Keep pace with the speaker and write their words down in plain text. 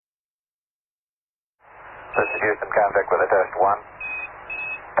This is Houston, contact with a test. 1,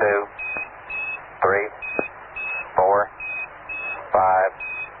 2, 3, 4, 5,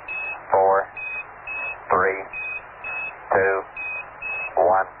 4, 3, 2,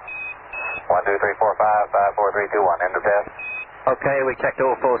 1. 1, 2, 3, 4, 5, 5, 4, 3, 2, 1. End of test. Okay, we checked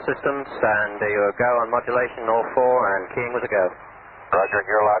all 4 systems, and you were go on modulation, all 4, and keying was a go. Roger,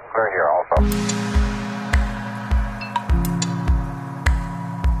 you're loud and clear here also.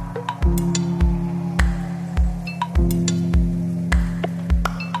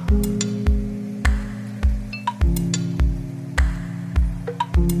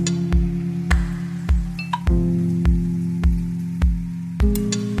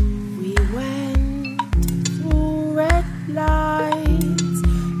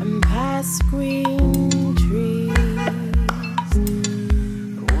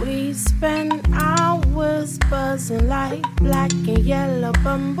 Like black and yellow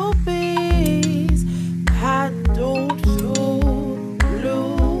bumblebees paddled through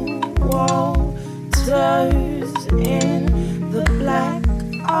blue waters in the black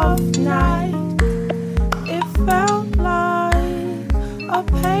of night. It felt like a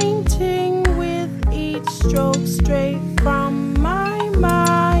painting with each stroke straight from my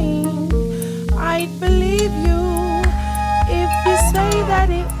mind. I'd believe you if you say that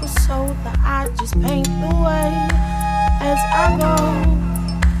it was so, that I just paint the way as I go.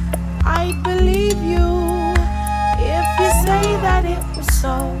 I believe you if you say that it was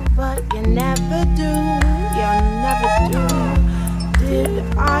so, but you never do, you never do. Did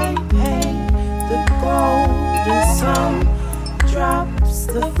I pay the golden sun drops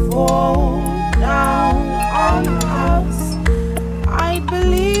that fall down on us? I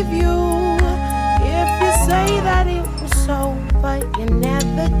believe you if you say that it was so, but you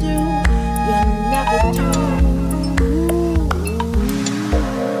never do, you never do.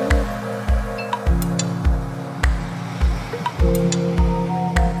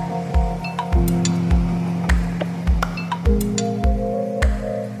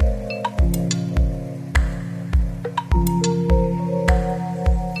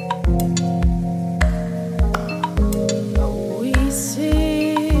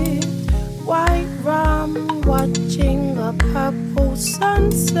 Purple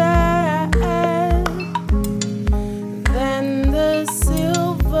sunset, then the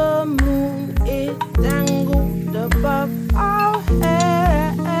silver moon, it dangled above our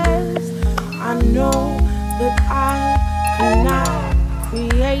heads. I know that I cannot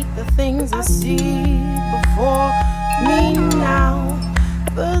create the things I see before me now,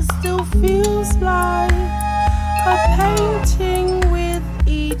 but still feels like a painting with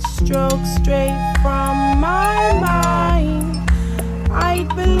each stroke straight from my mind. I'd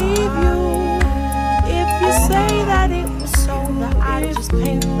believe you if you say that it was so, that I just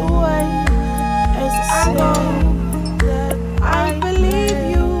paint the way as I go. That I believe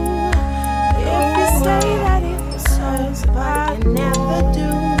you if you say that it was so, but you never do,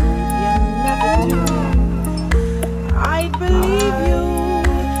 you never do. I'd believe you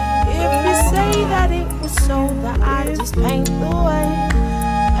if you say that it was so, that I just paint the way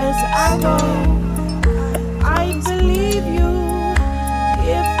as I go. I believe you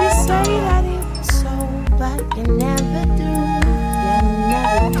if you say that it was so, but you never do, you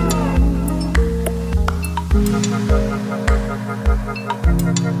never do.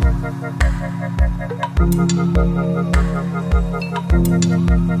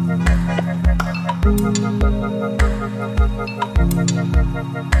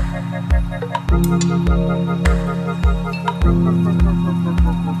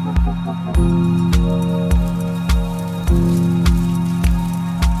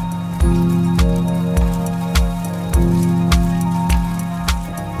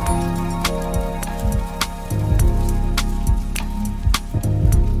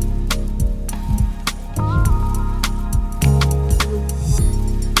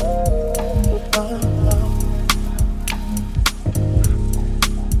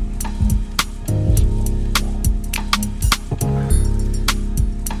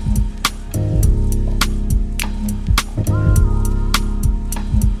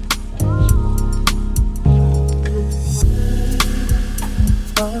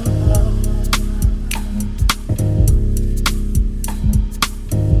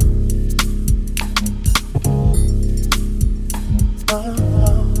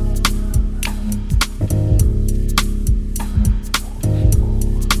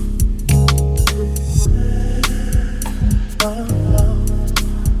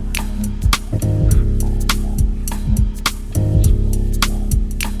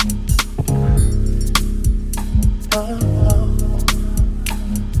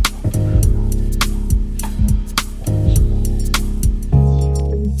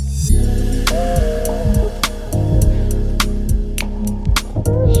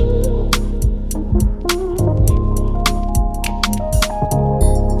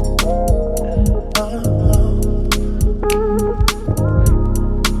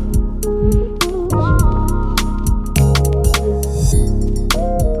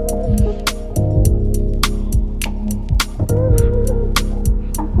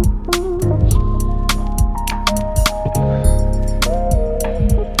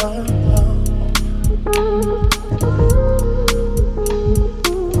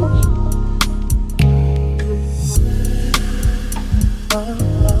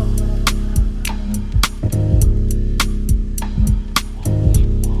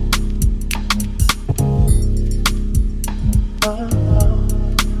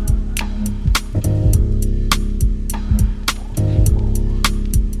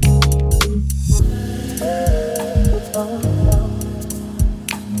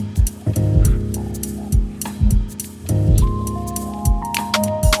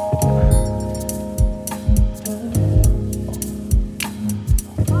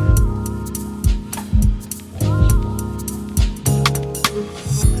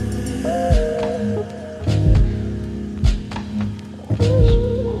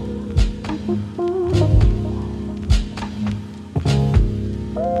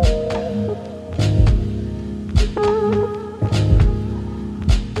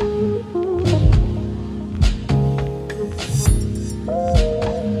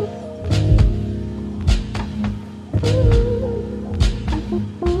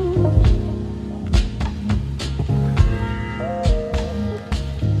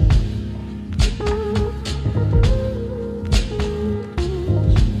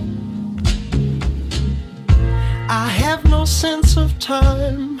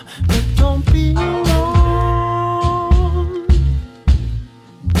 but don't be alone.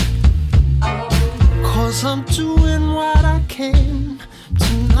 'Cause I'm doing what I can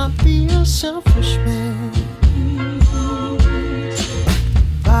to not be a selfish man.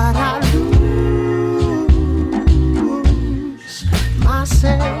 But I lose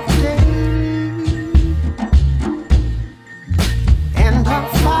myself daily, and I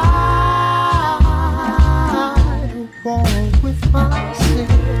fight a war with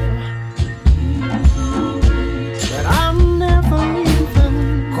myself. But I'm never even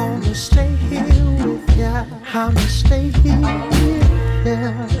gonna stay here with ya. I'ma stay here with ya.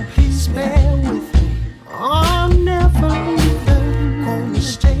 Please bear with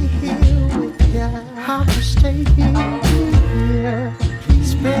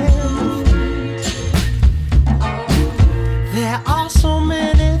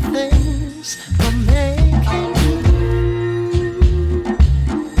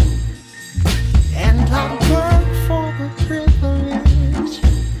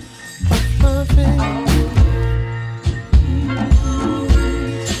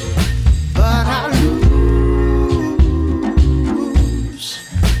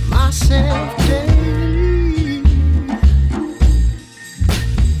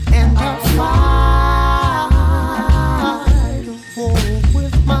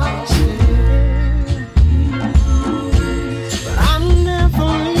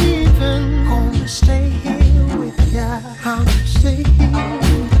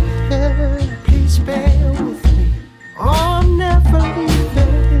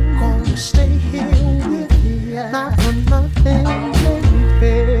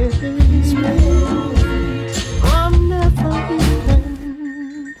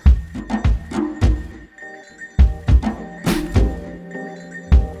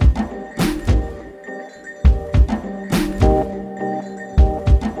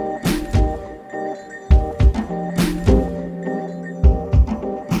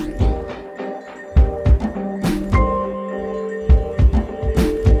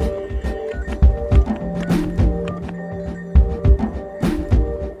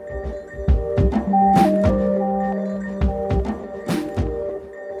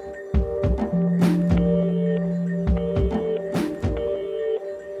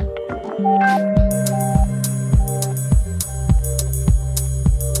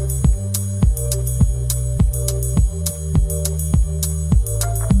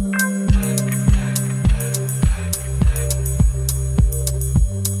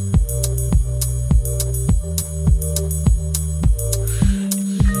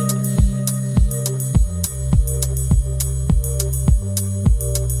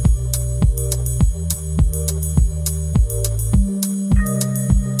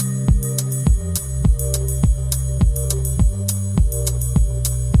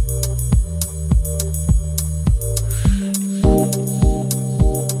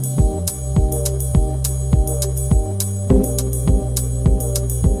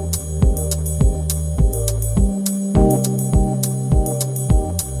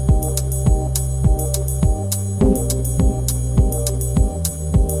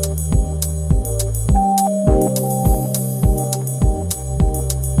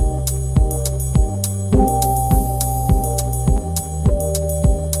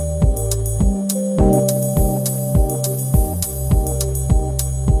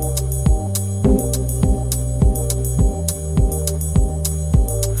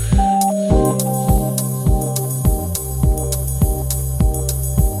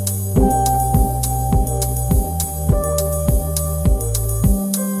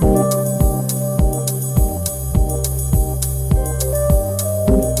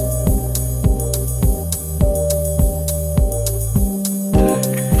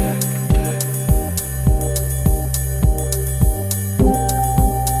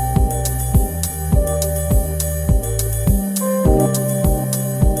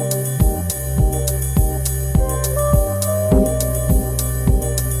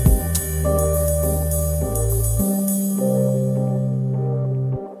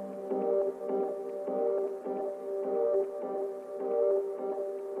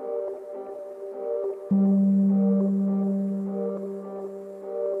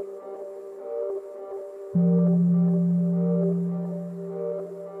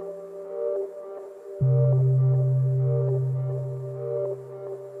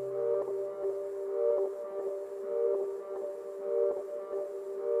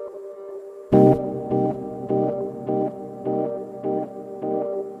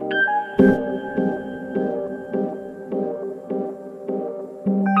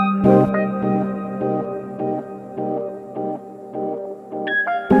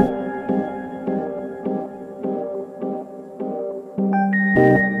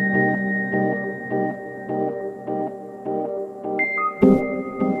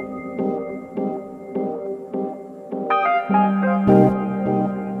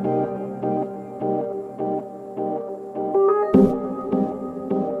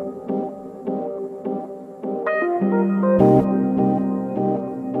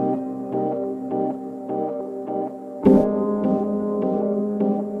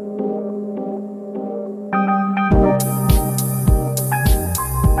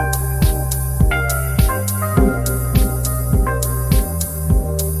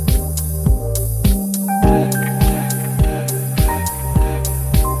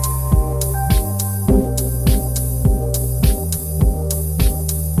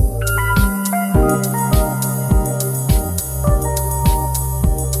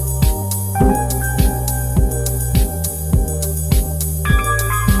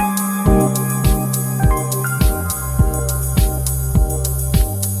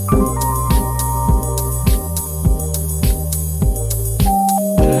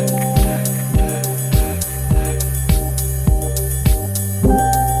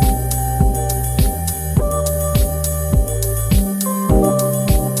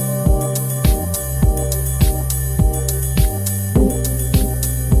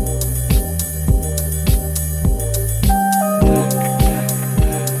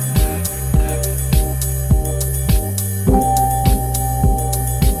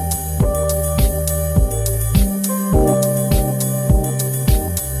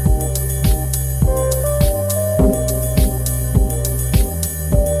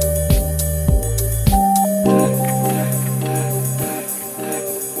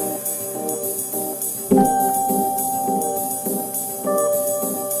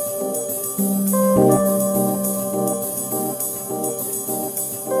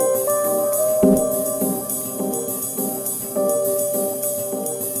Stay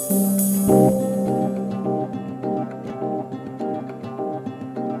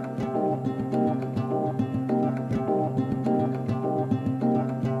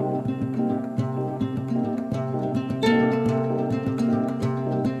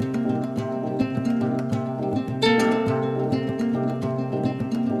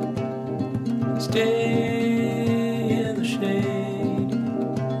in the shade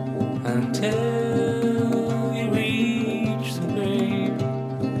until you reach the grave.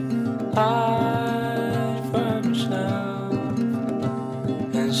 Hide from yourself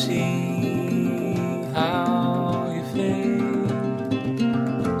and see how you fade.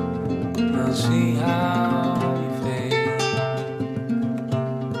 You'll see how you fade.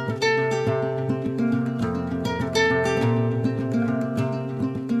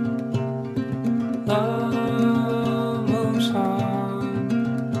 Love moves on,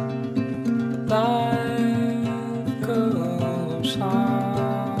 life goes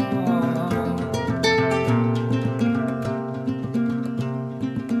on,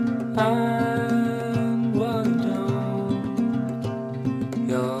 and what you don't,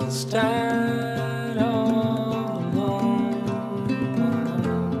 you'll stand all alone.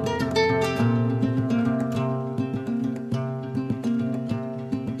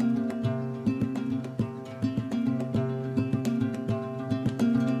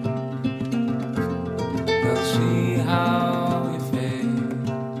 You'll see how you fade.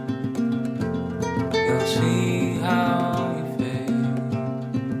 You'll see how you fade.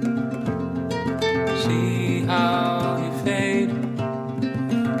 See how you fade.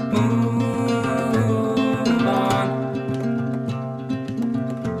 Move on.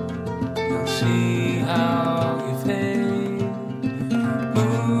 You'll see how you fade.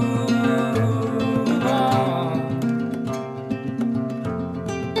 Move on.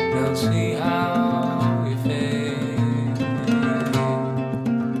 You'll see how you fade.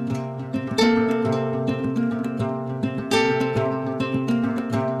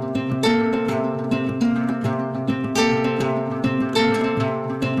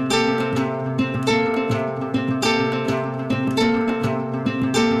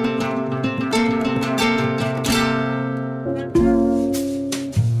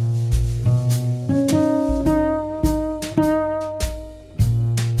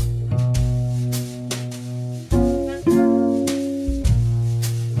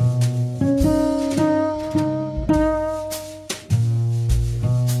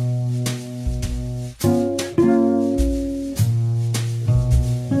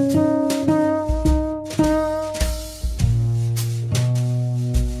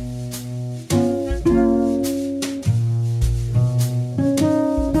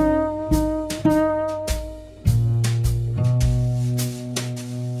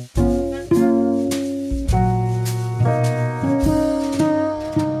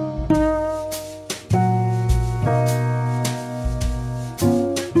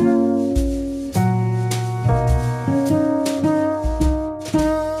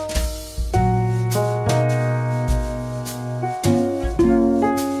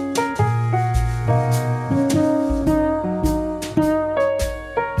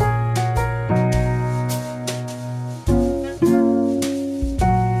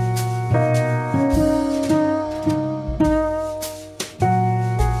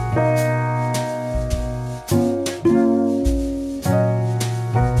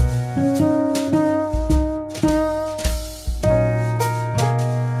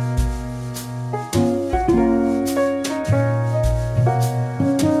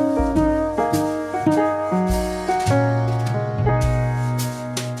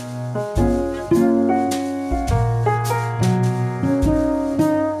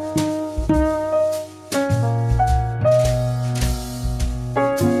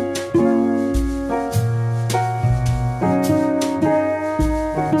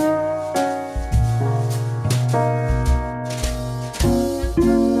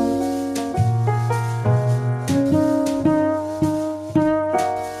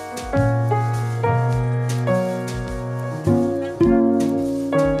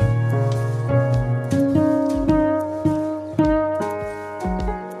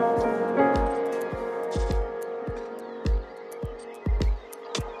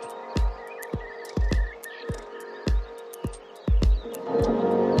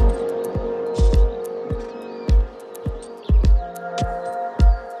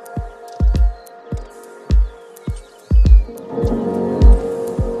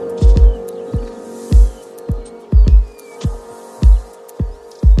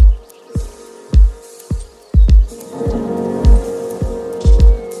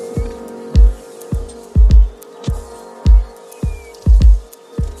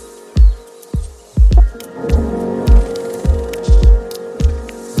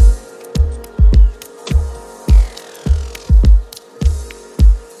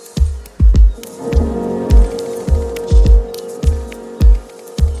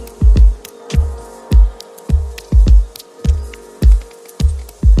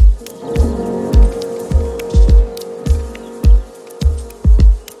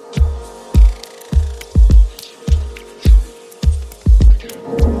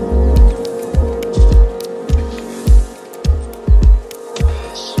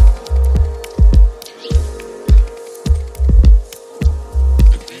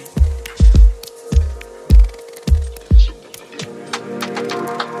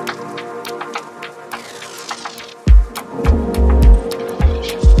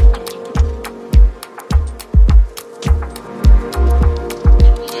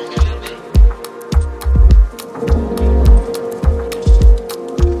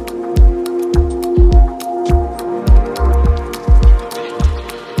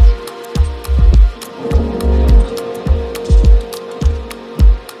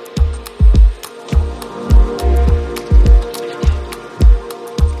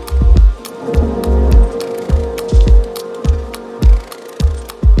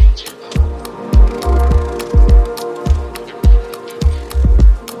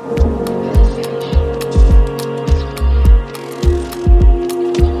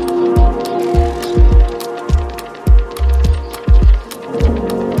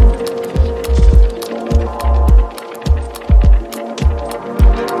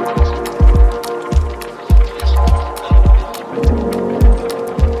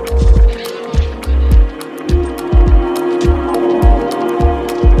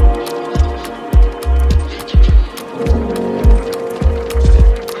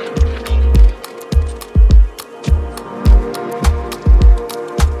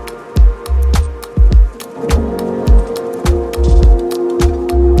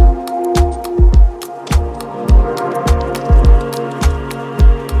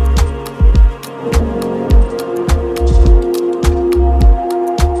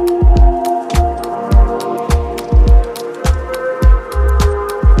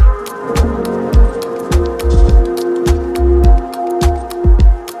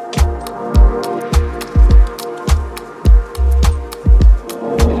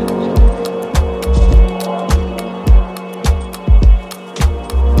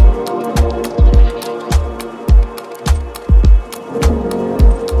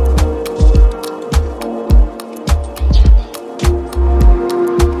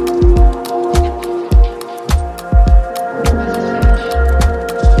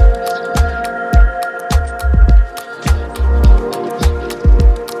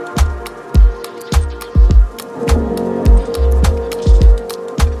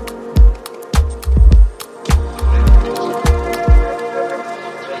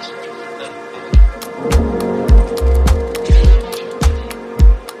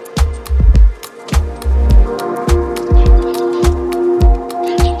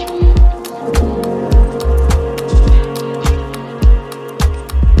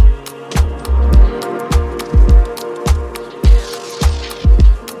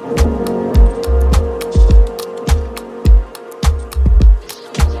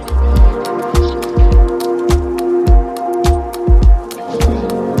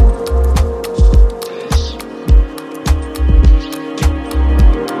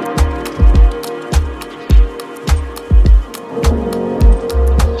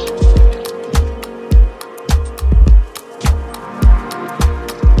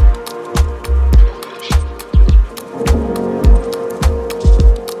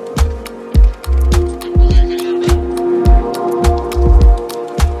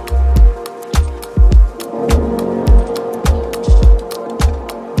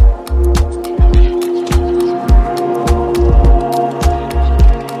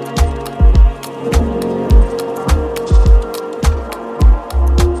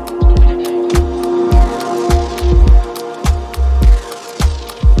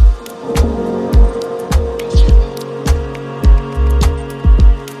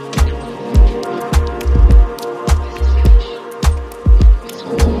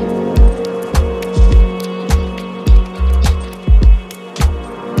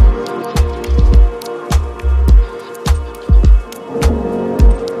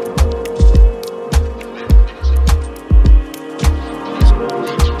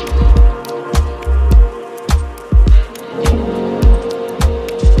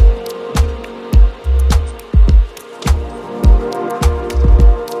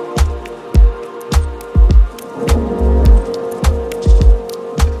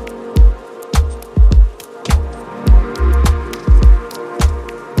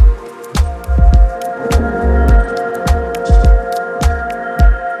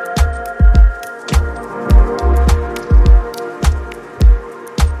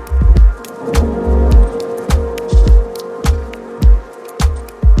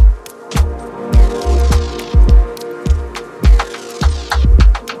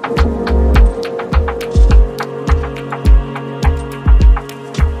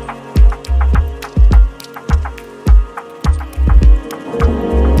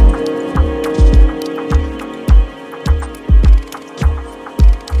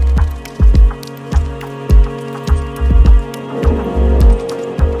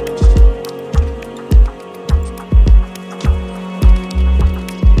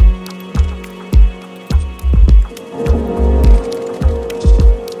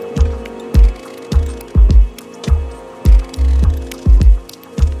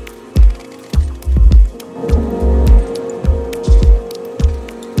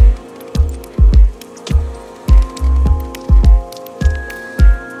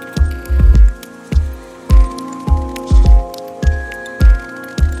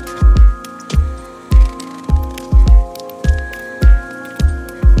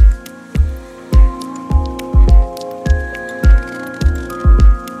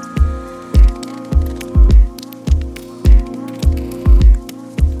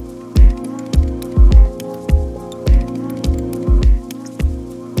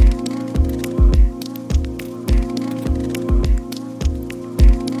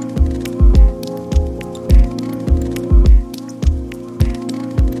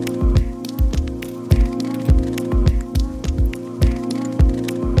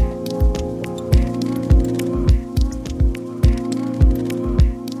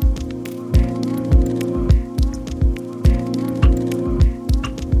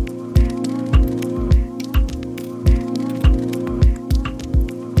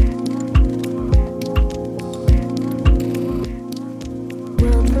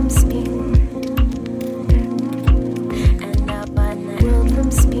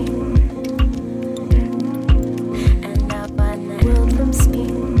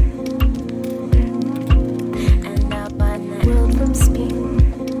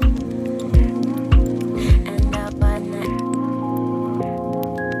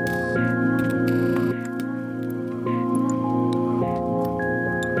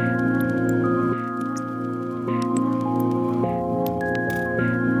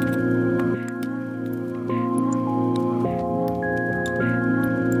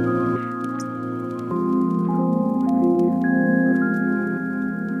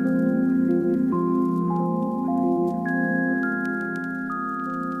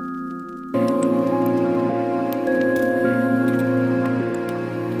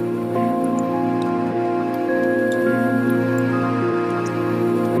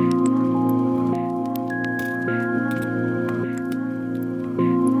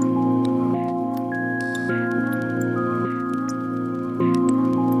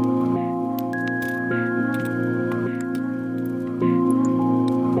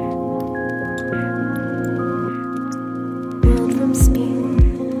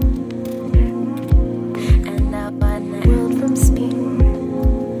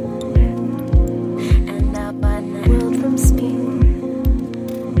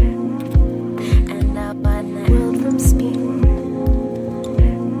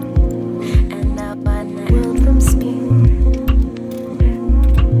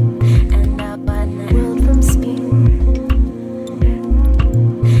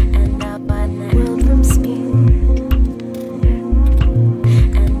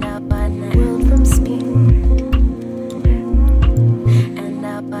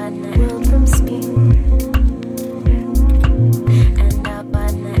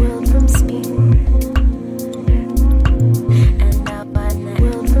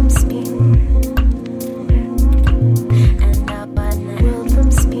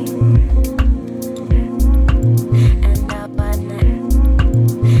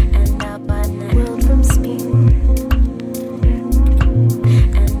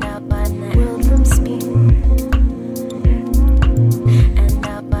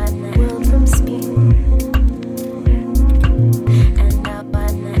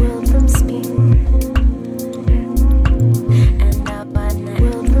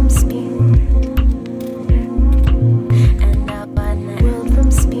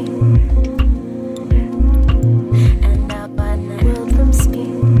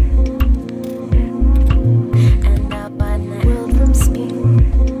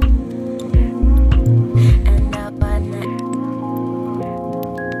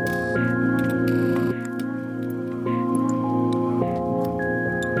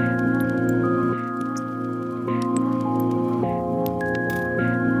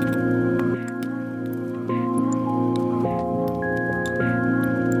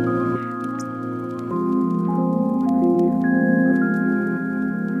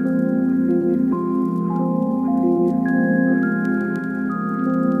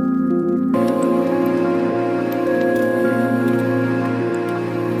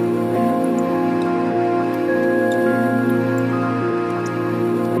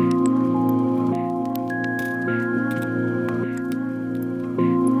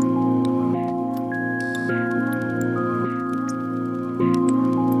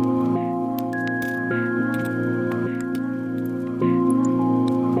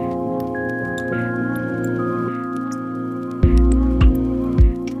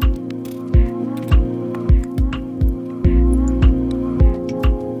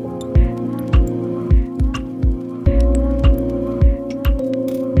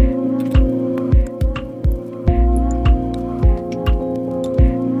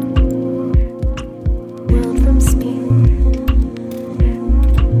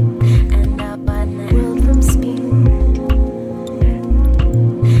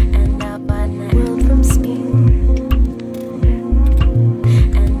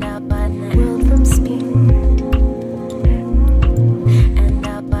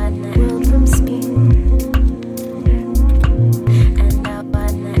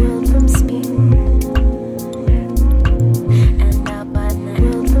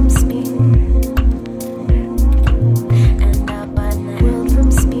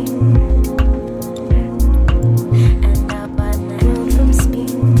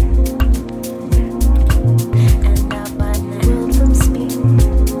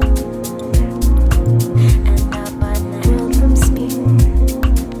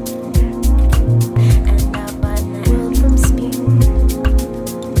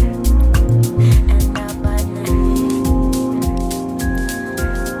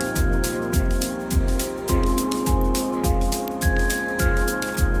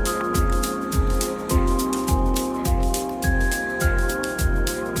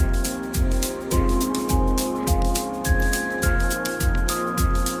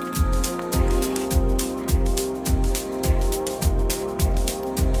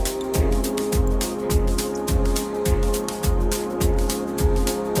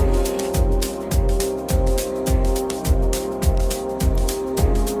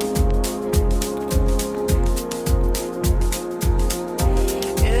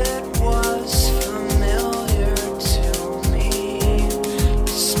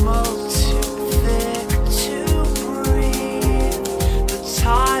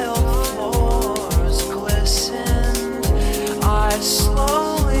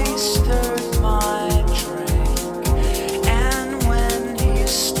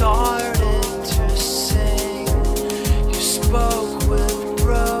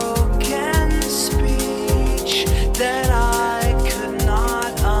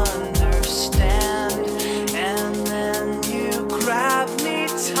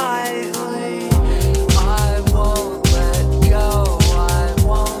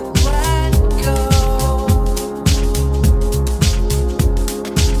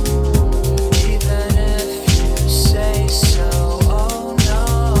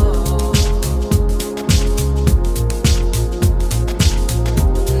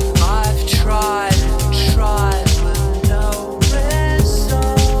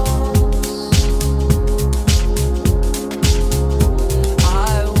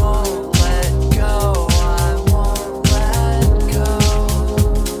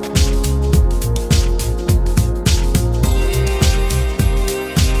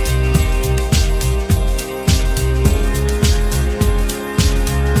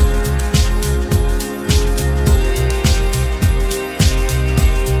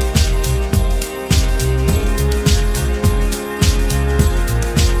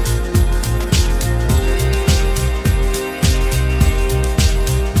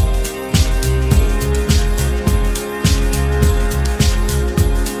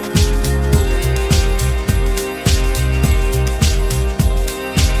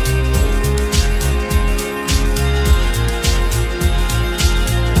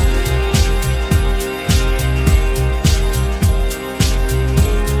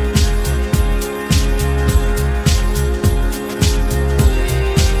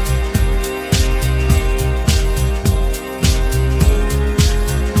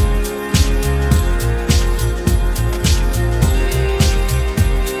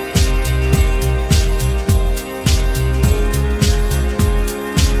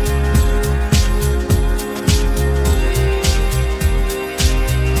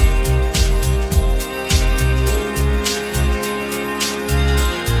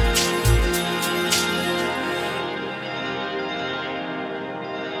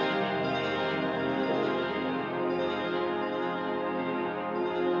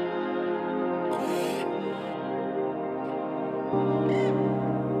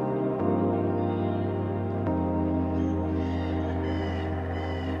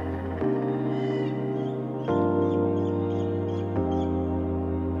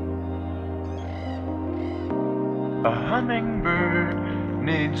 hummingbird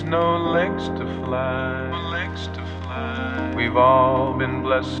needs no legs to fly. We've all been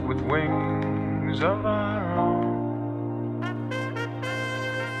blessed with wings of our own.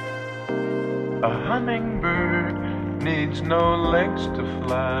 A hummingbird needs no legs to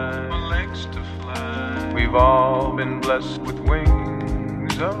fly. We've all been blessed with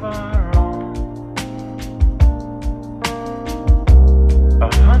wings of our own. A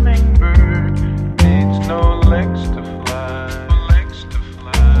hummingbird needs no legs to fly.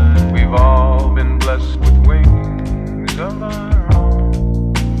 We've all been blessed with wings of our own.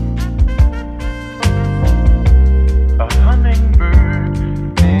 A hummingbird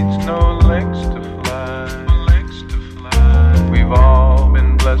needs no legs to fly. We've all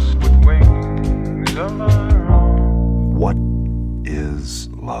been blessed with wings of our own. What is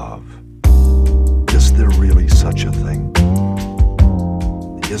love? Is there really such a thing?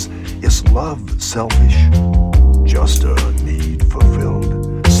 Is love selfish? Just a need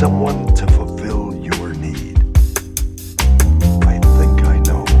fulfilled? Someone to fulfill your need? I think I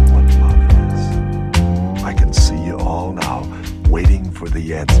know what love is. I can see you all now, waiting for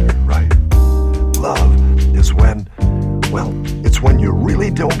the answer, right? Love is when, well, it's when you really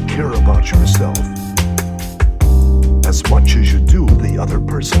don't care about yourself as much as you do the other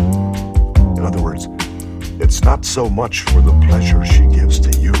person. In other words, it's not so much for the pleasure she gives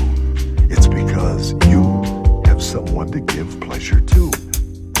to you, it's because you have someone to give pleasure to.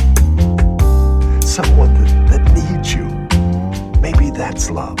 Someone that needs you. Maybe that's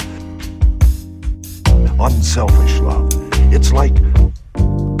love. Unselfish love. It's like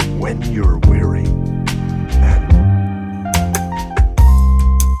when you're weary and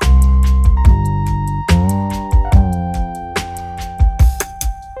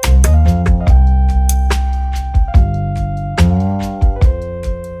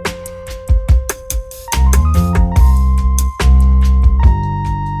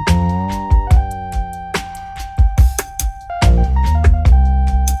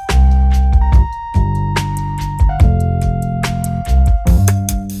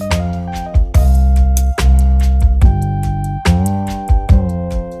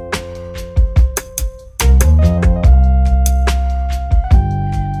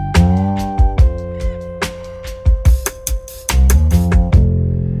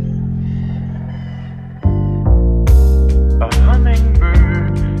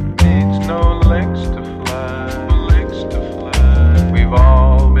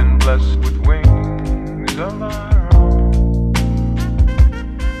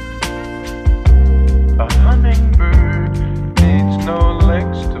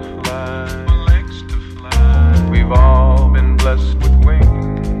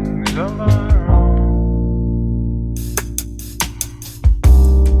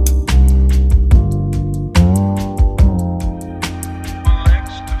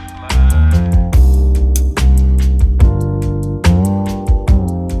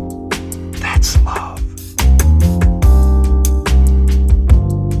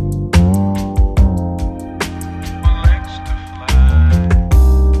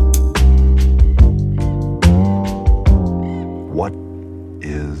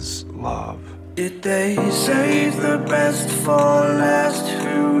Did they save the best for last?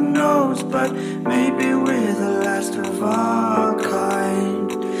 Who knows, but maybe we're the last of our kind.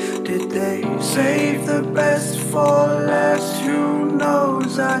 Did they save the best for last? Who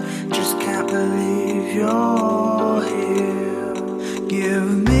knows, I just can't believe you're here. Give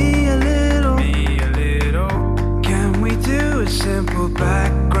me a little, can we do a simple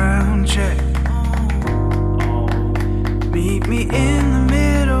background check? Meet me in the middle.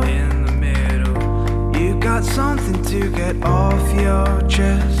 You got something to get off your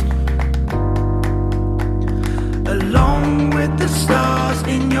chest. Along with the stars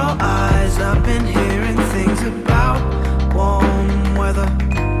in your eyes, I've been hearing things about warm weather.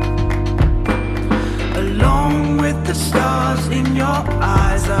 Along with the stars in your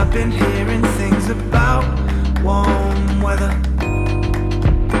eyes, I've been hearing things about warm weather.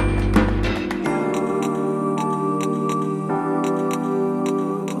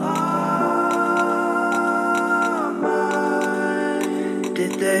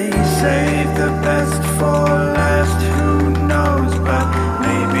 They save the best for last, who knows, but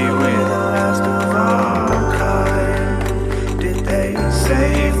maybe we're the last of our kind. Did they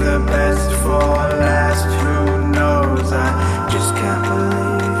save the best for last, who knows, I just can't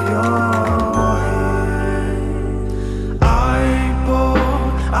believe you're here. I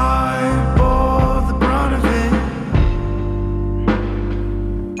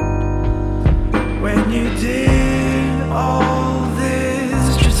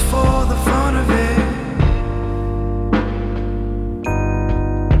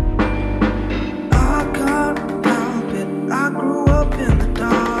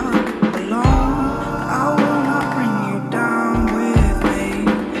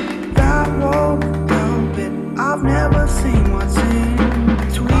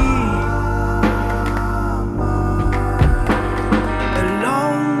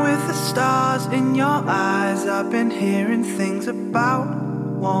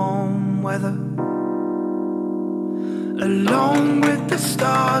Alone with the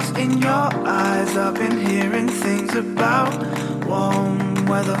stars in your eyes, I've been hearing things about warm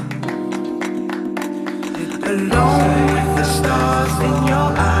weather. Alone with the stars in your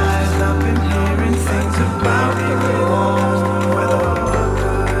eyes, I've been hearing things about warm weather.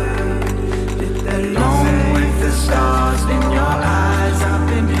 Alone with the stars in your eyes, I've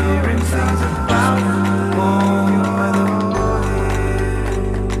been hearing things about warm weather.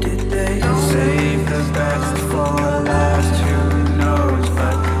 Did they save the best for last? Who knows,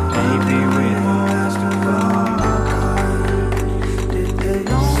 but maybe we're the last of our kind. Did they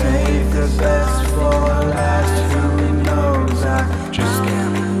save the best for last? Who knows, I just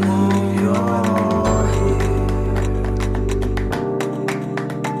can't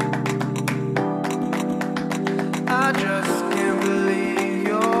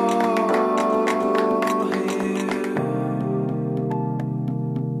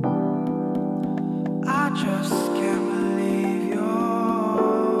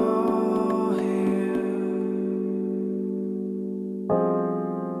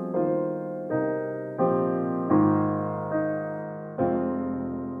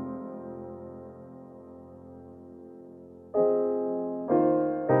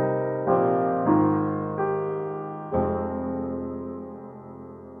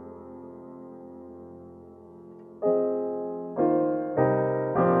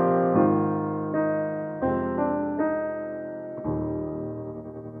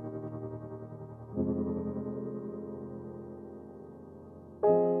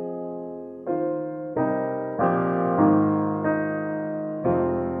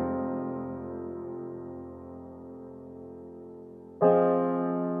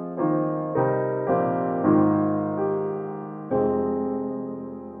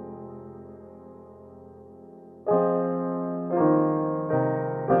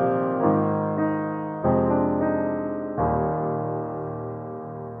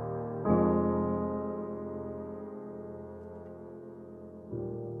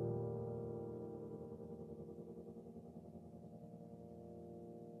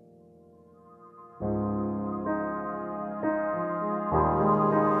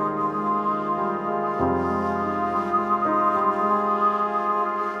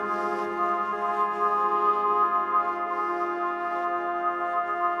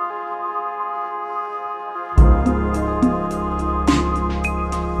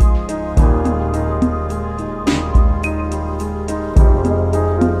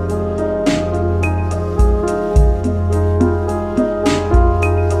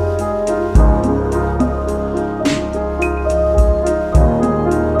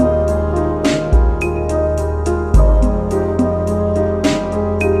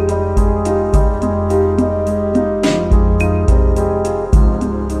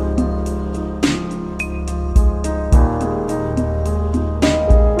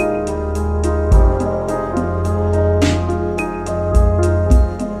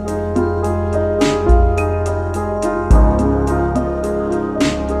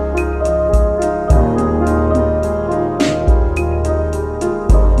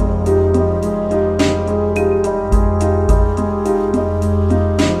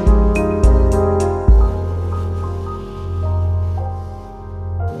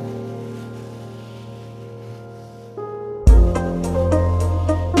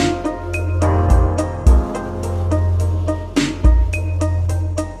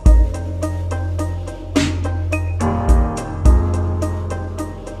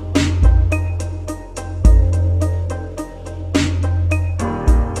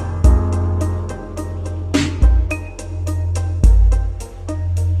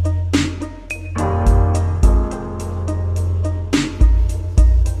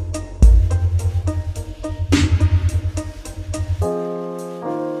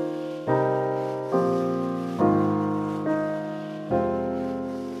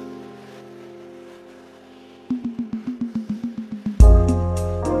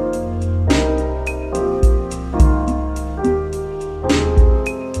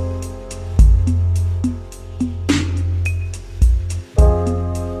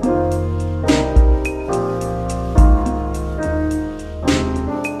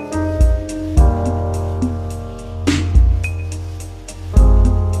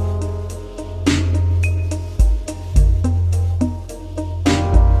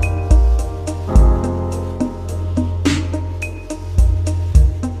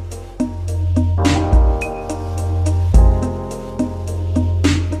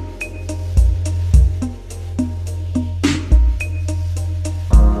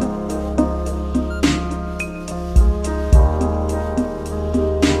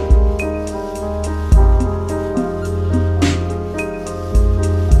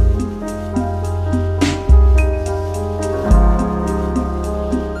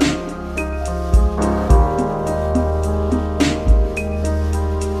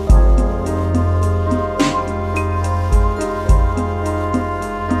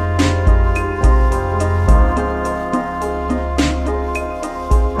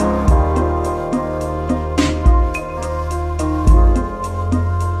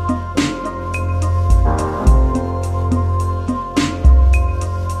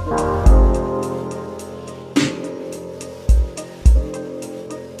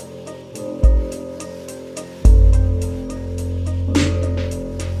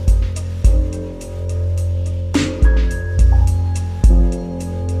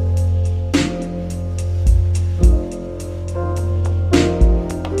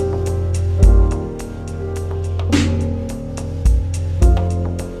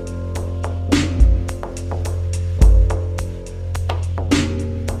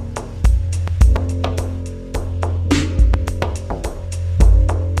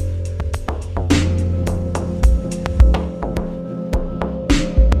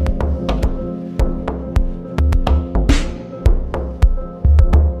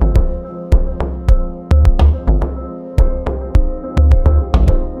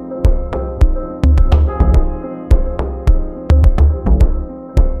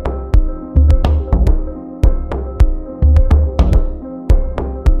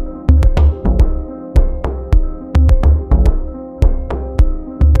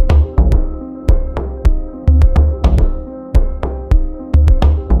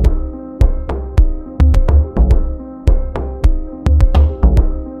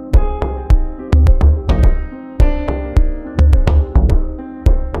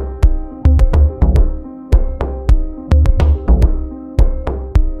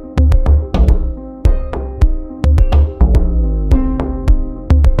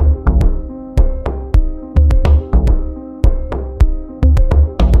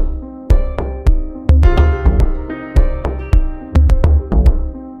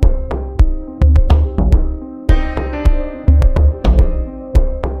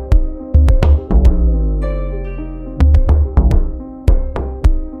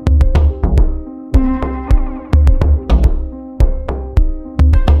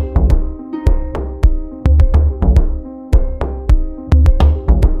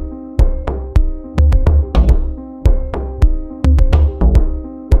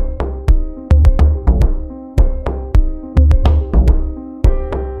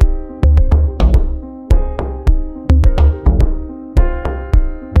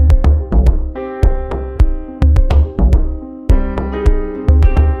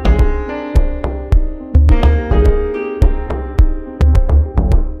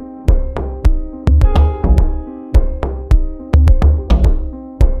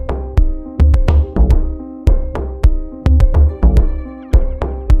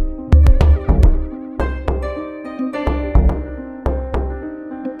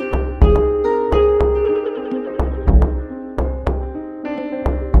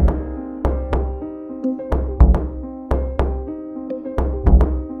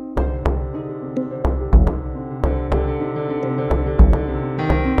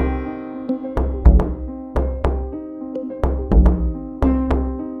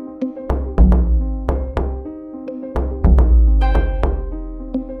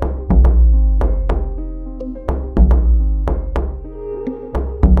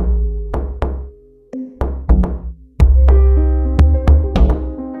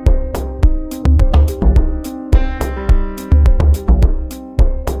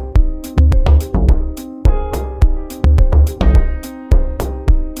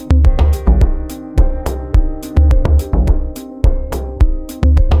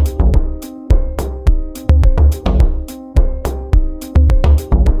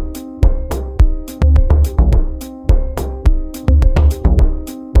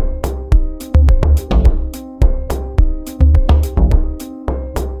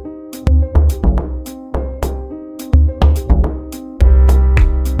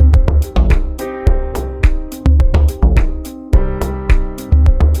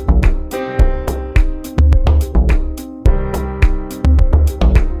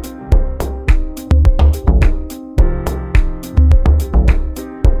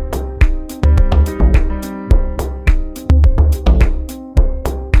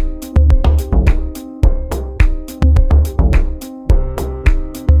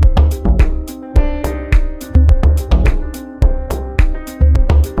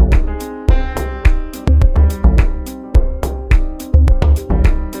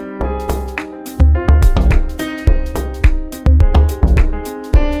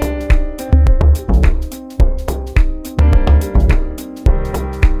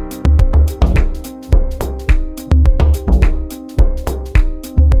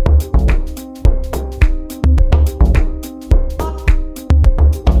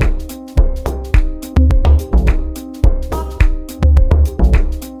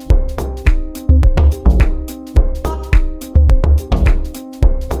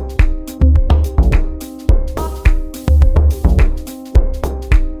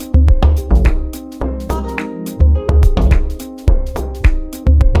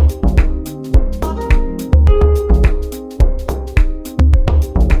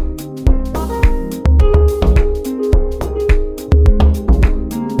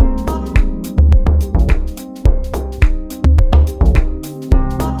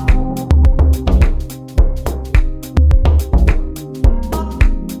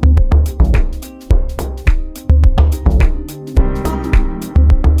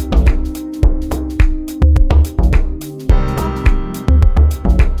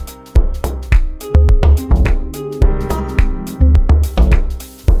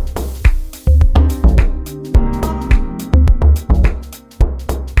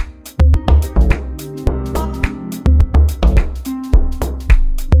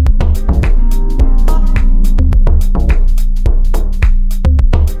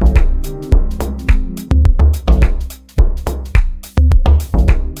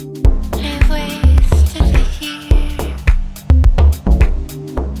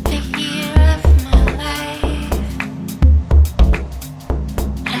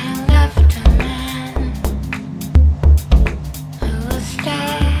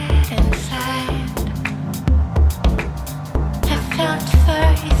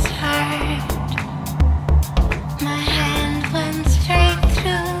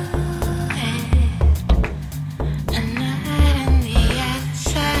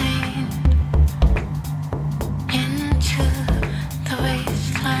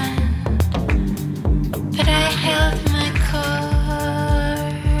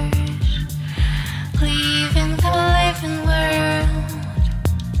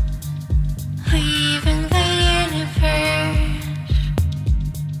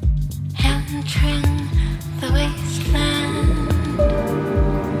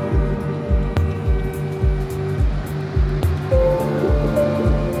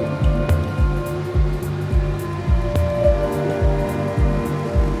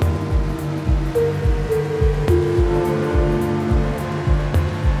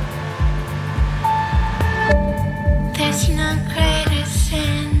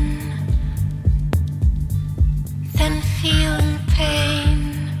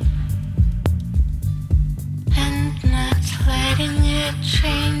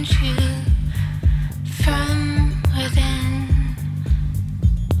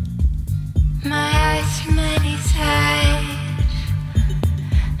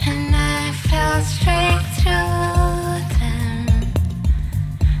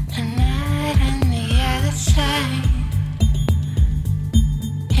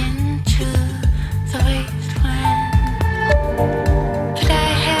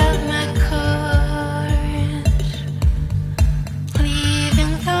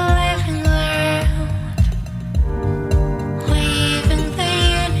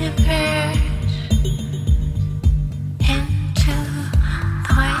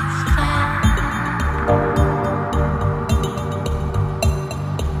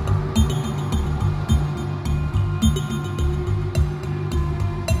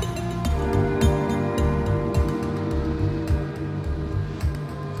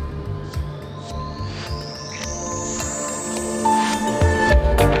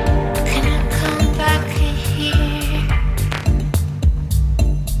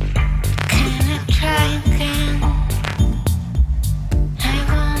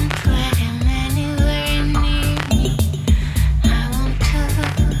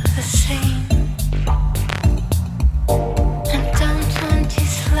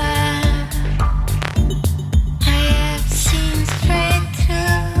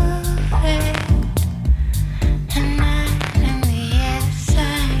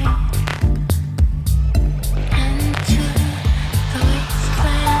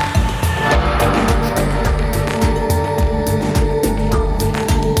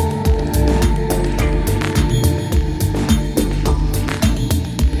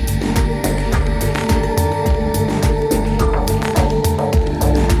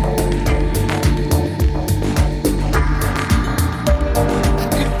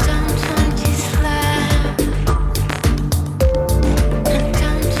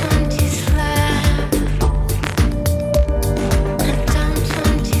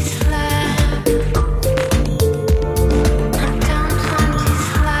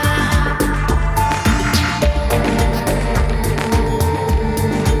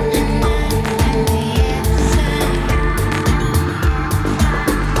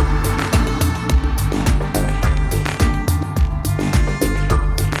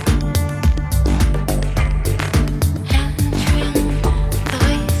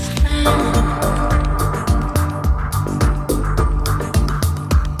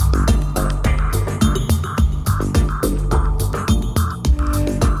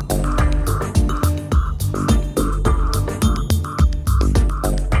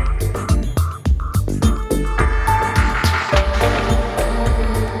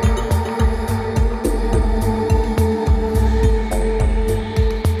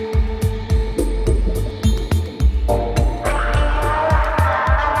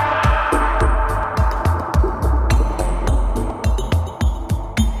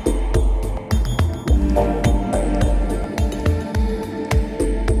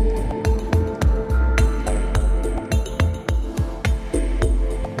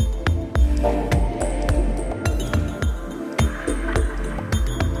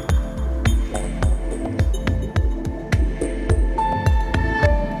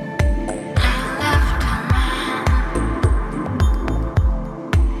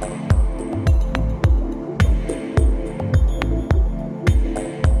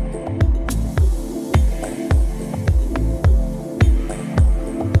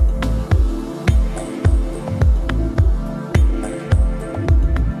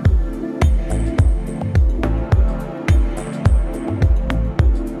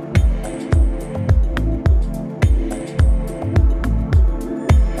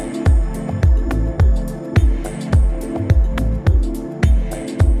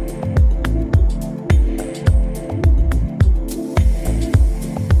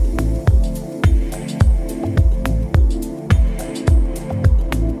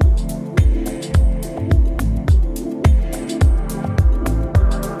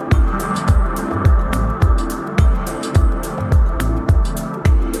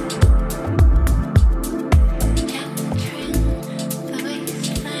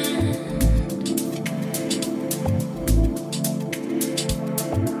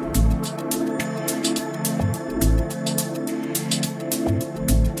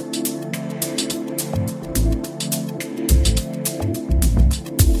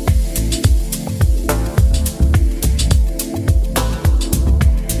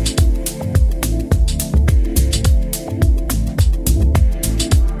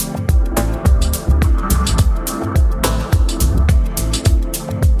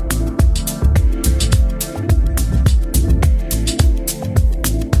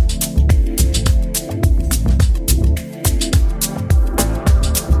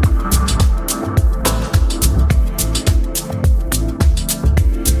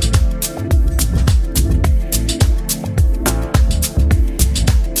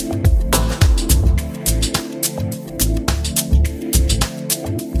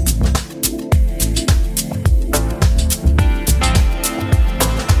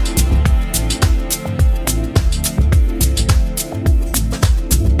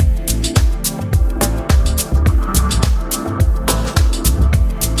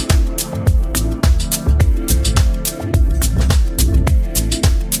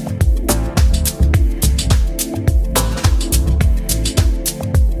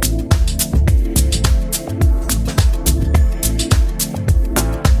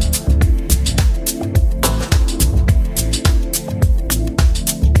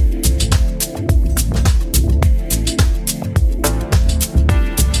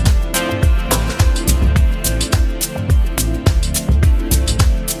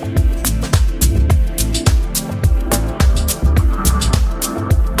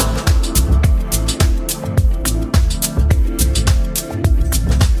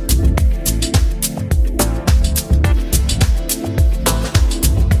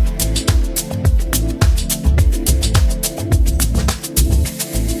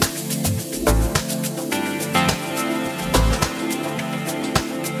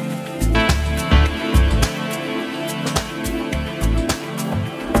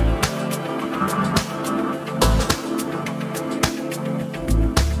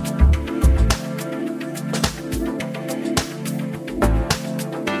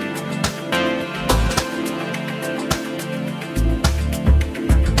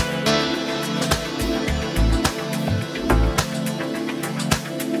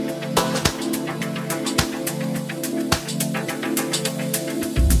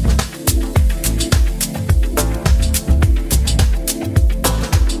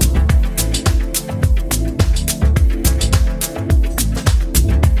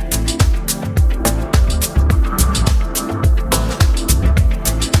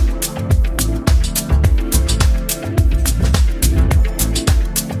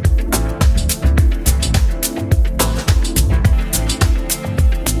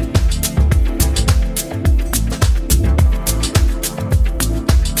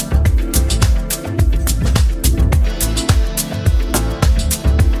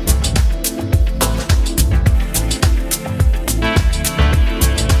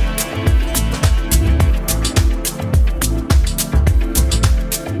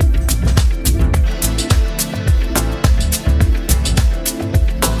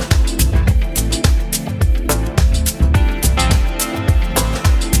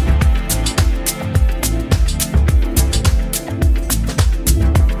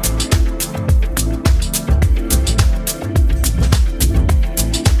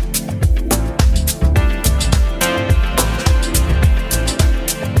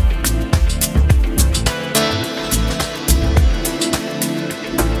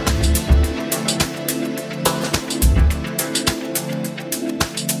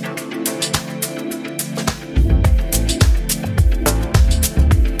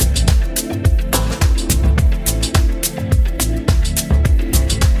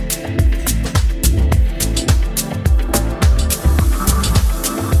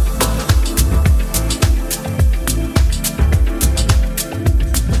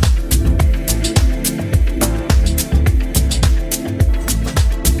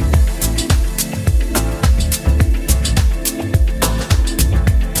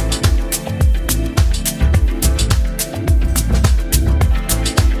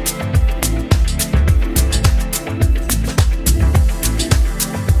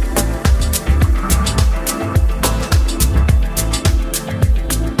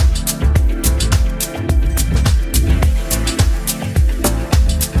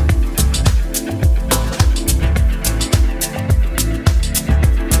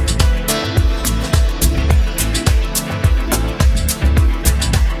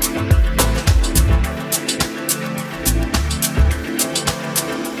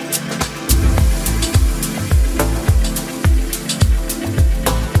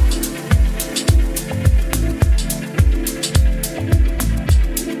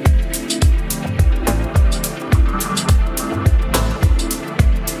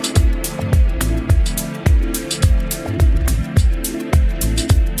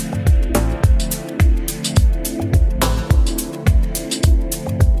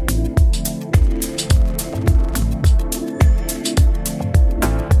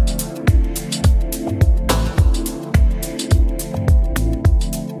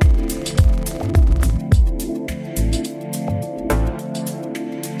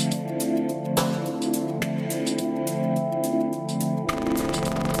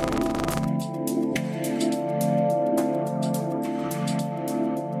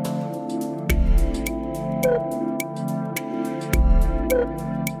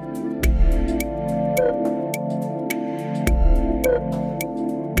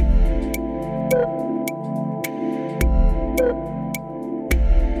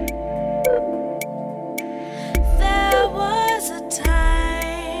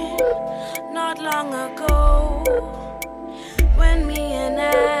long ago, when me and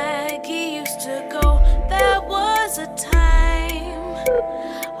Aggie used to go, there was a time,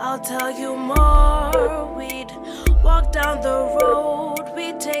 I'll tell you more. We'd walk down the road,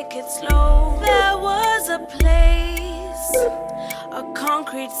 we'd take it slow. There was a place, a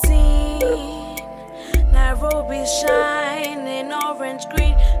concrete scene, Nairobi shining orange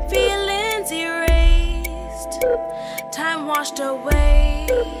green, feelings erased, time washed away.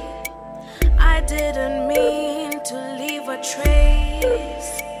 I didn't mean to leave a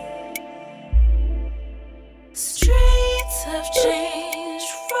trace. Streets have changed,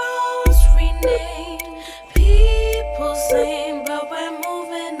 roads renamed, people same, but we're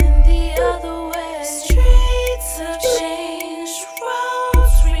moving in the other way. Streets have changed,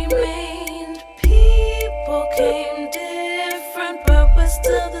 roads remained, people came different, but we're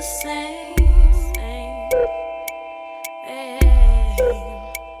still the same.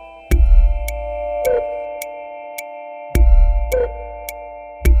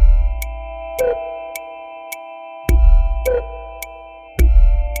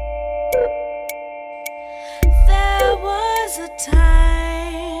 There was a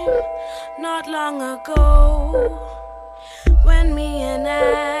time, not long ago, when me and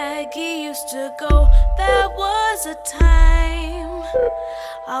Aggie used to go. There was a time,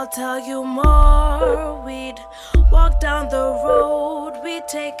 I'll tell you more. We'd walk down the road, we'd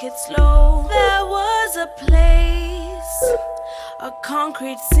take it slow. There was a place, a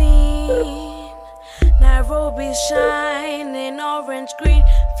concrete scene, Nairobi shining orange green,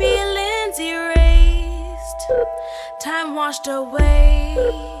 feelings erased, time washed away.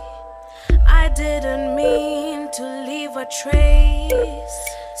 I didn't mean to leave a trace.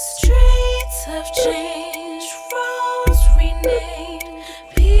 Streets have changed, roads renamed,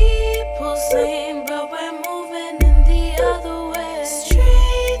 people same, but we're moving in the other way.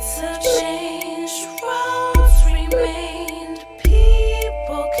 Streets have changed, roads remained,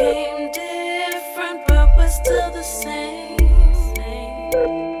 people came different, but we're still the same.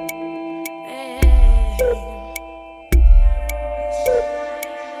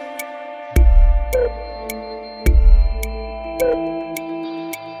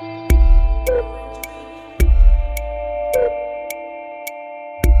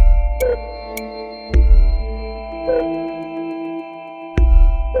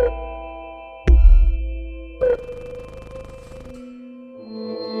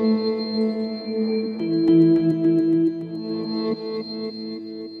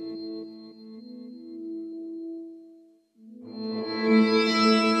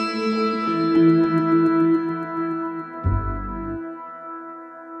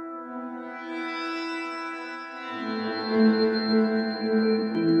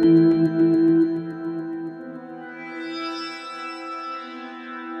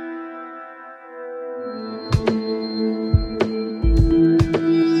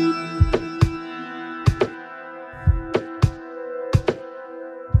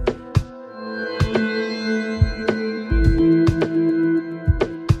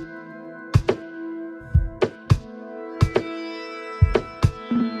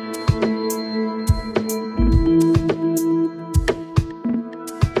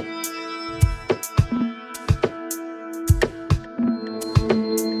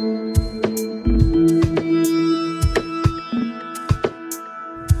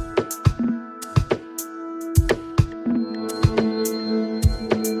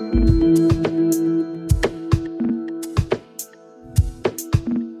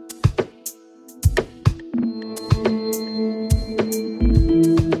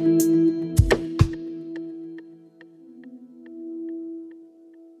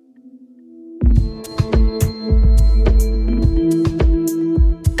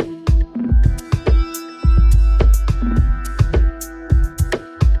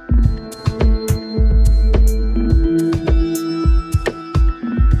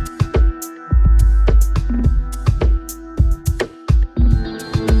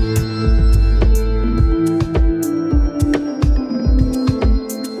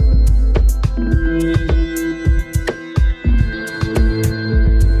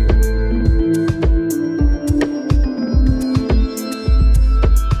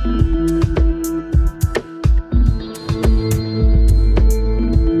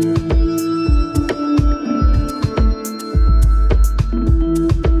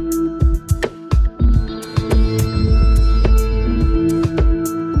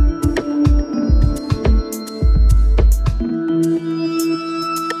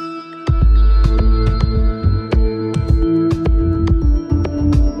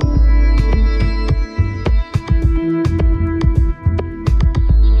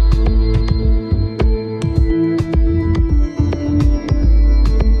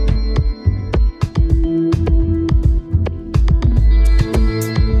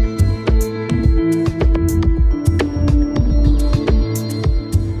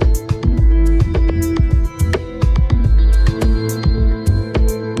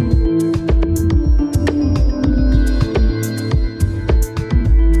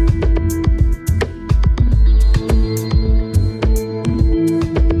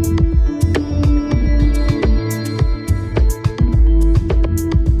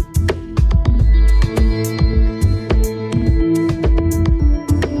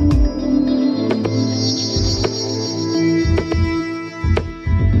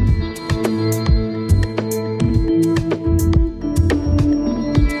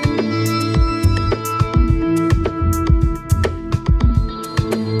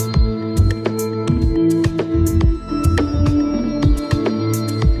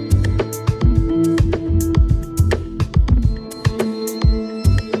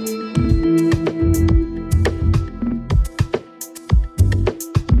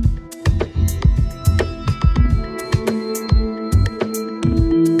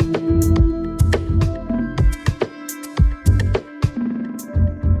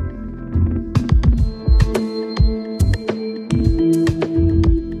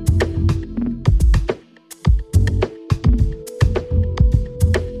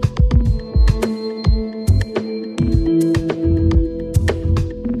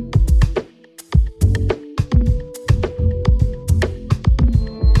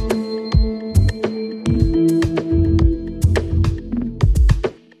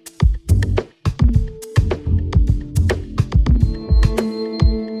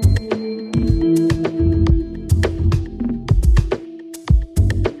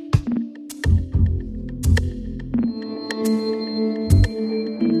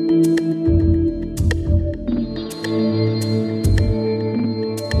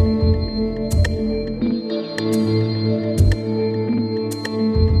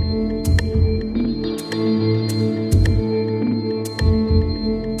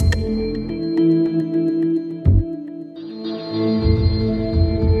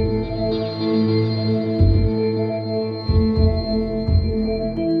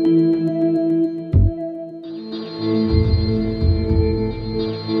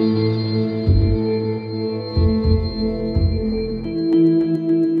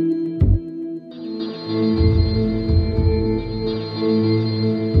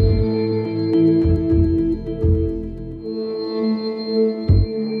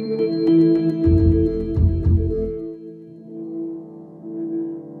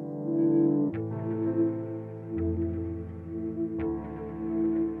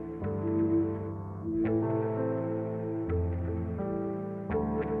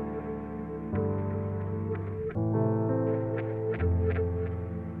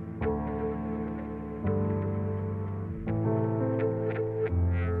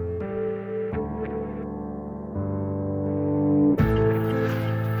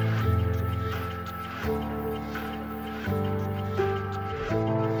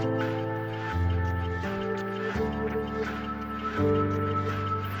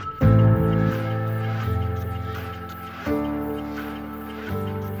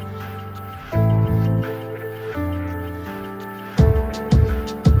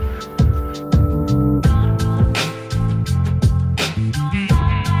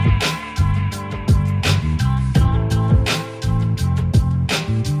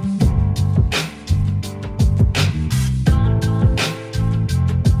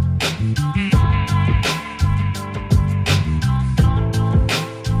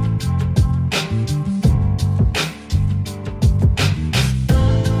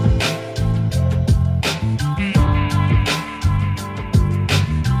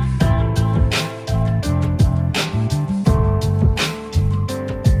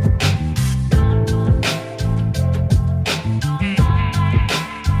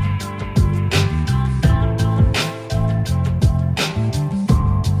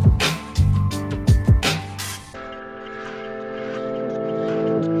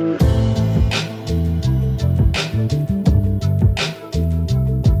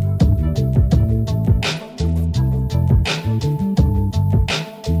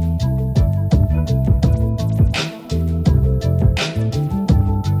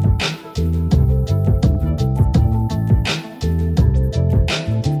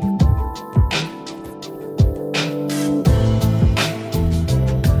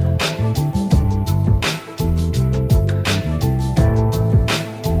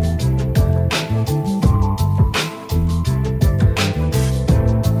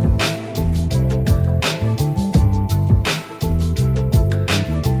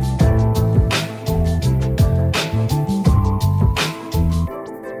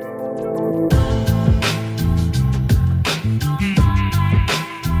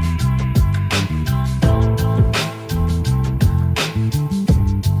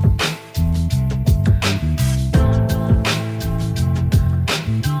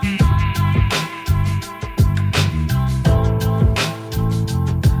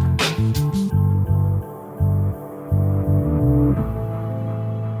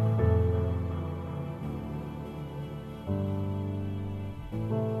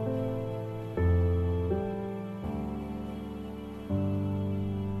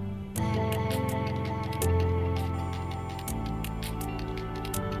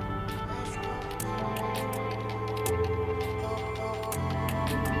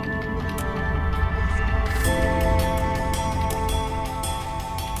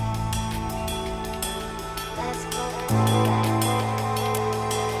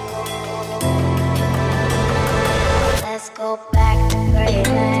 Let's go back to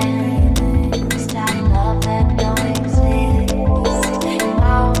Greenland. Start love that don't exist.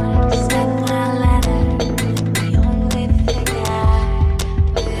 I won't accept my letter. The only thing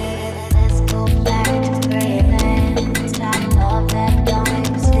let's go back to Greenland. Start love that don't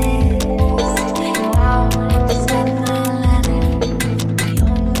exist. I won't accept my letter. The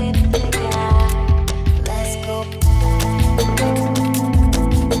only thing let's go back.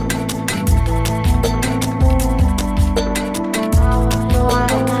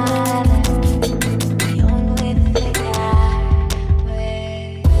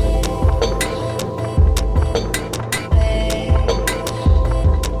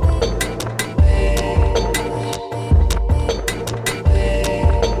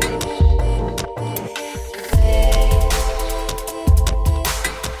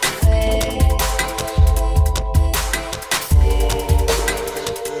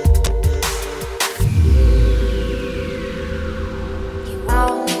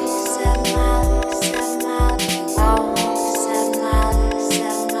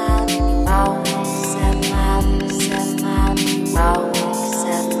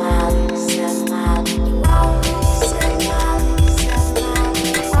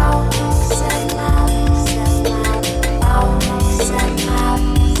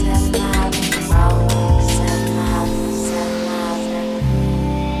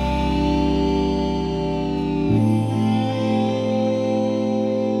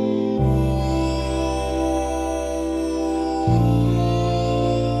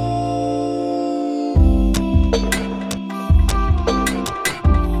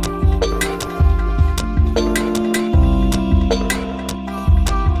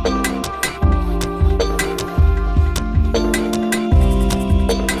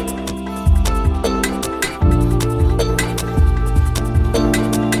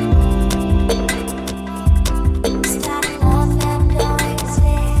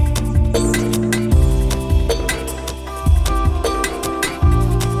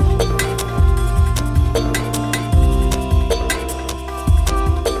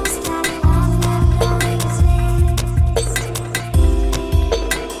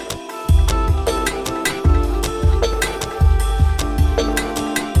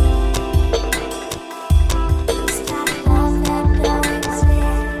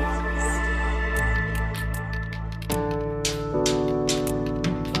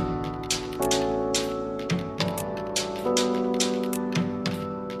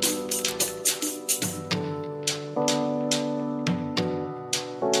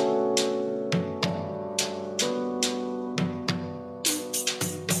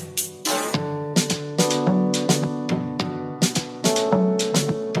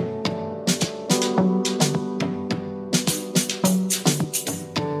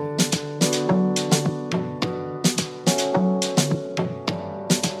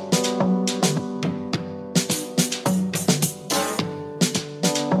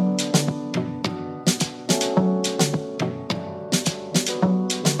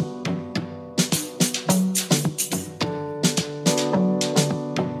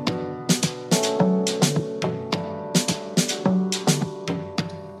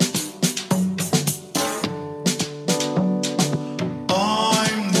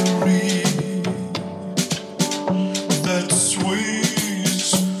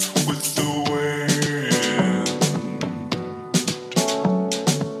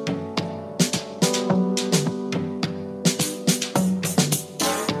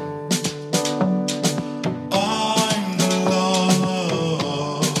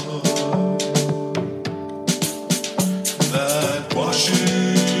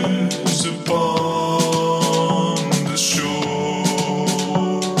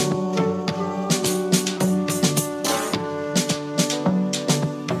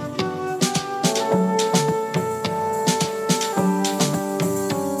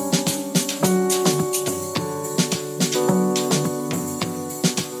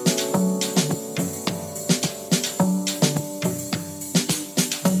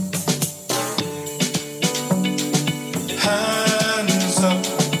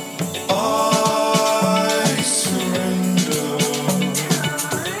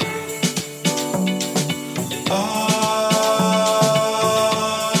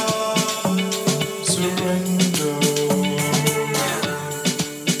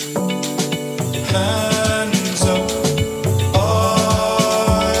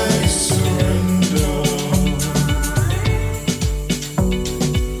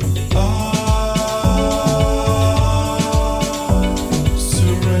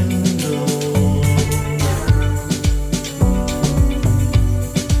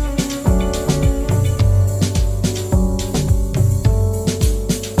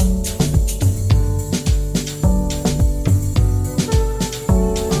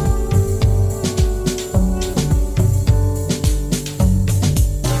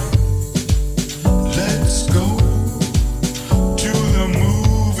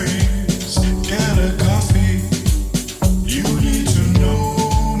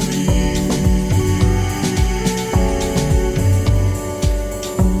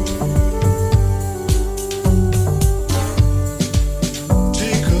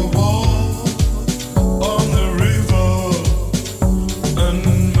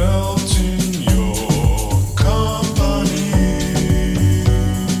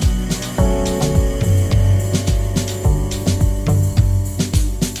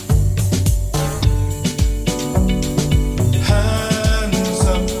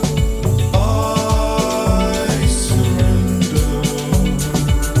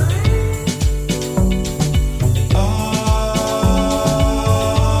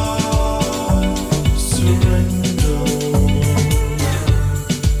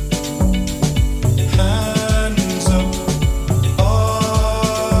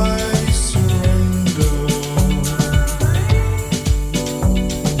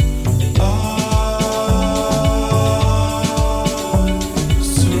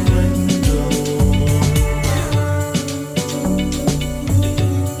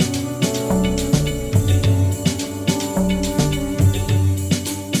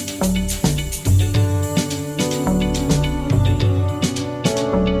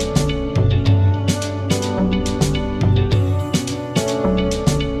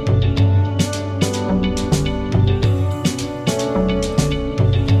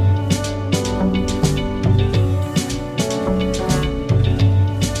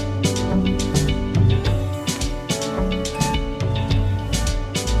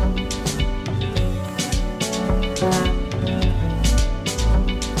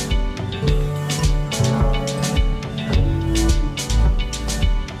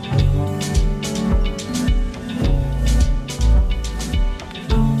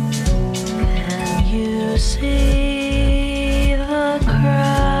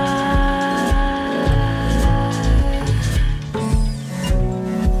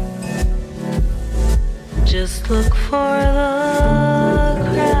 Just look for the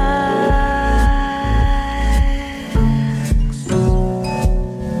cracks.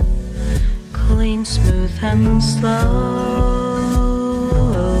 Clean, smooth, and slow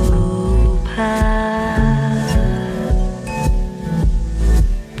path.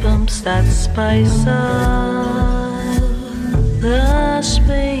 Bumps that spice up the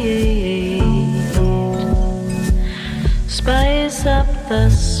speed. Spice up the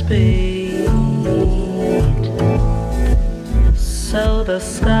speed. So the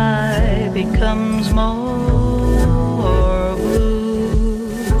sky becomes more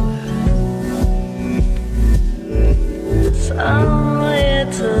blue. Some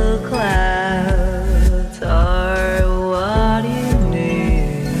little clouds are what you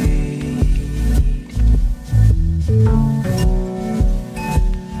need.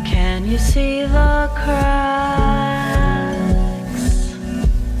 Can you see the cracks?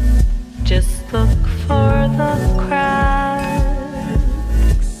 Just look for the cracks.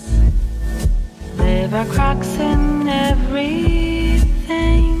 There are cracks in everything.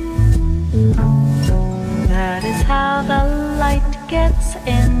 That is how the light gets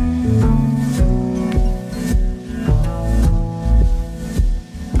in.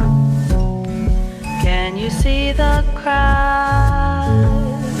 Can you see the cracks?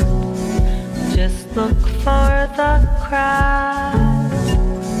 Just look for the cracks.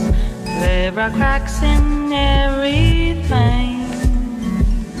 There are cracks in everything.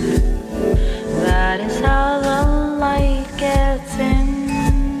 That is how the light gets in.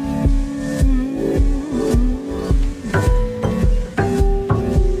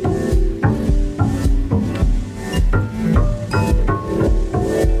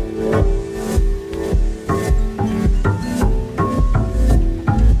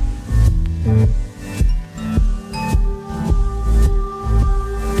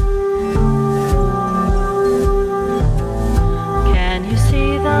 Can you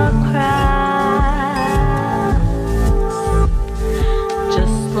see the cracks?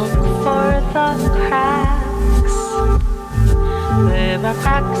 Just look for the cracks. There are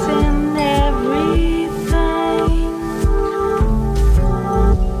cracks in everything.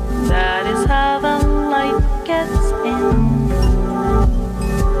 That is how the light gets in.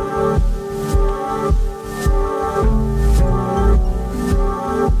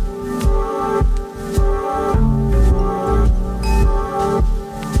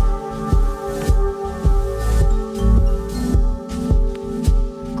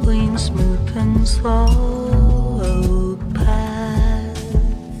 Clean, smooth, and slow path.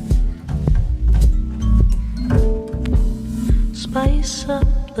 Spice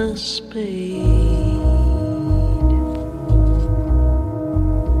up the speed.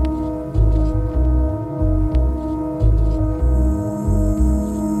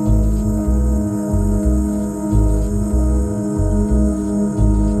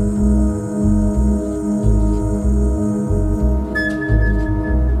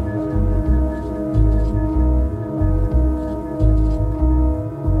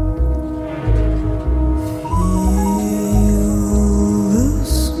 Feel the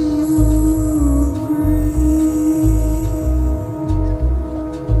smooth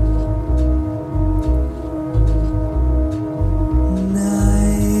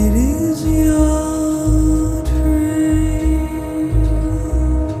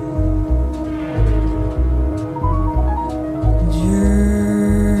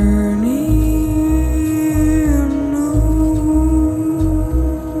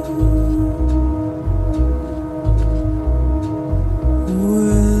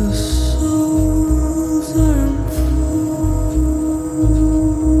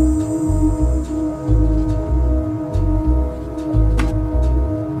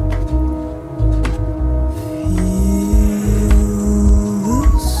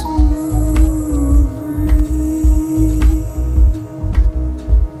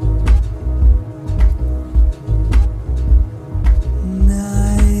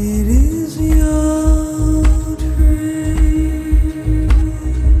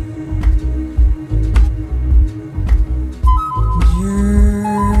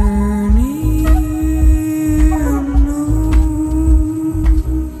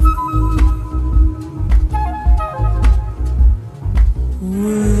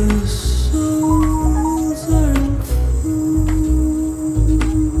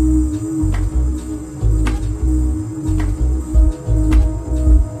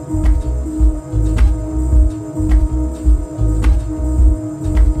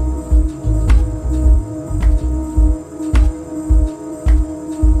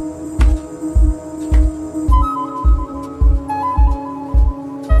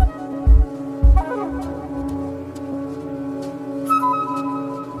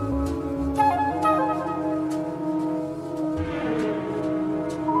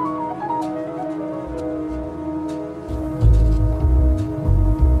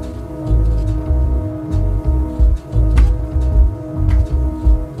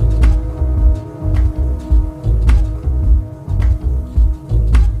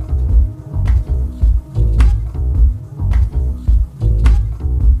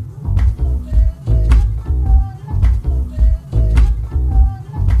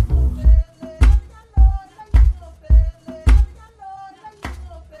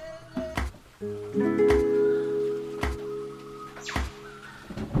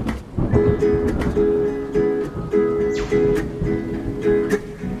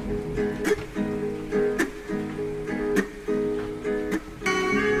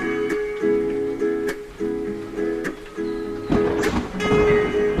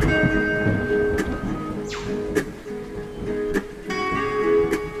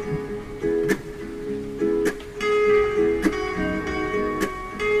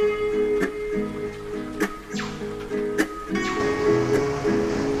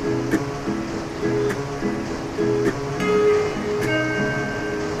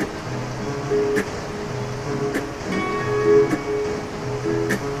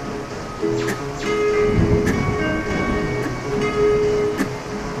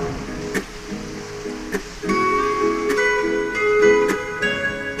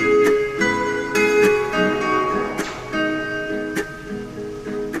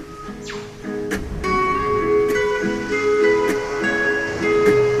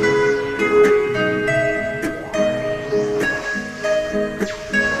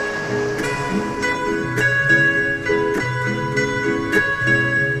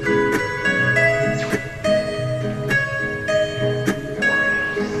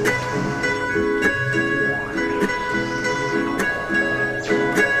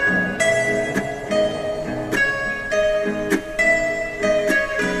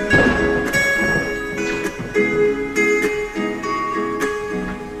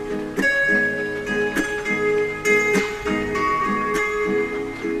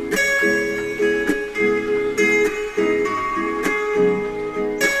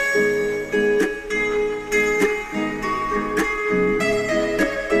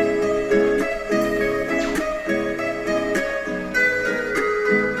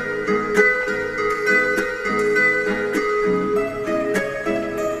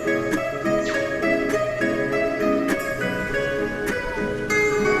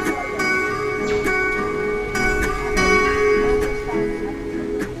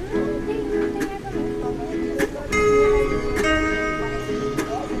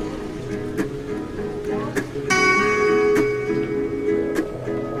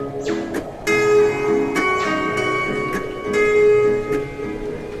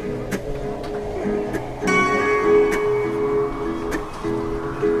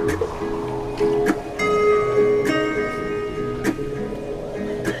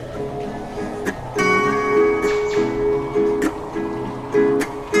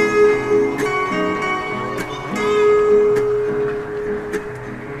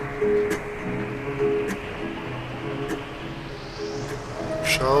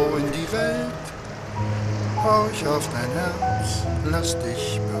Schau in die Welt, horch auf dein Herz, lass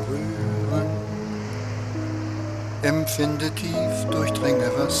dich berühren. Empfinde tief,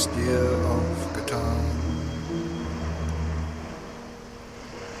 durchdringe, was dir aufgetan.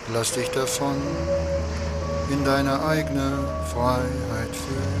 Lass dich davon in deine eigene Freiheit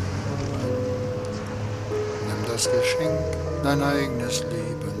führen. Nimm das Geschenk, dein eigenes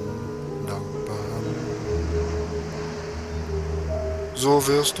Leben dankbar an. So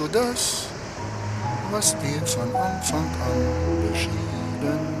wirst du das, was dir von Anfang an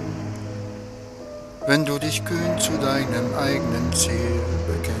beschieden, wenn du dich kühn zu deinem eigenen Ziel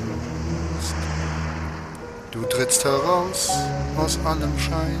bekennst. Du trittst heraus aus allem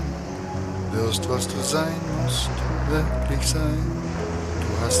Schein, wirst, was du sein musst, wirklich sein.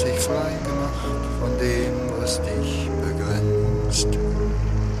 Du hast dich frei gemacht von dem, was dich begrenzt.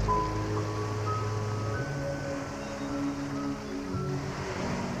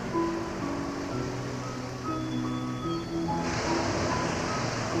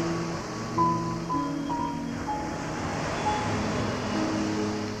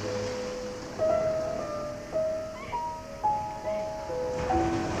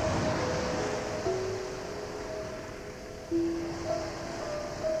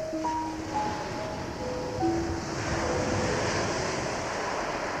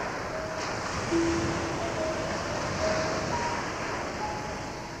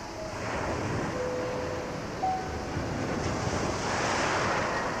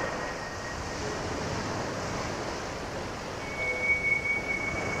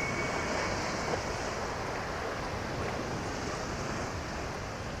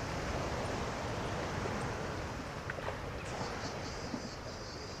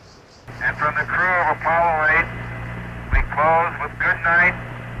 And from the crew of Apollo 8, we close with good night,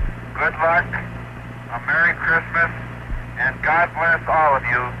 good luck, a Merry Christmas, and God bless all of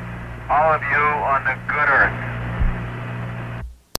you on the good earth.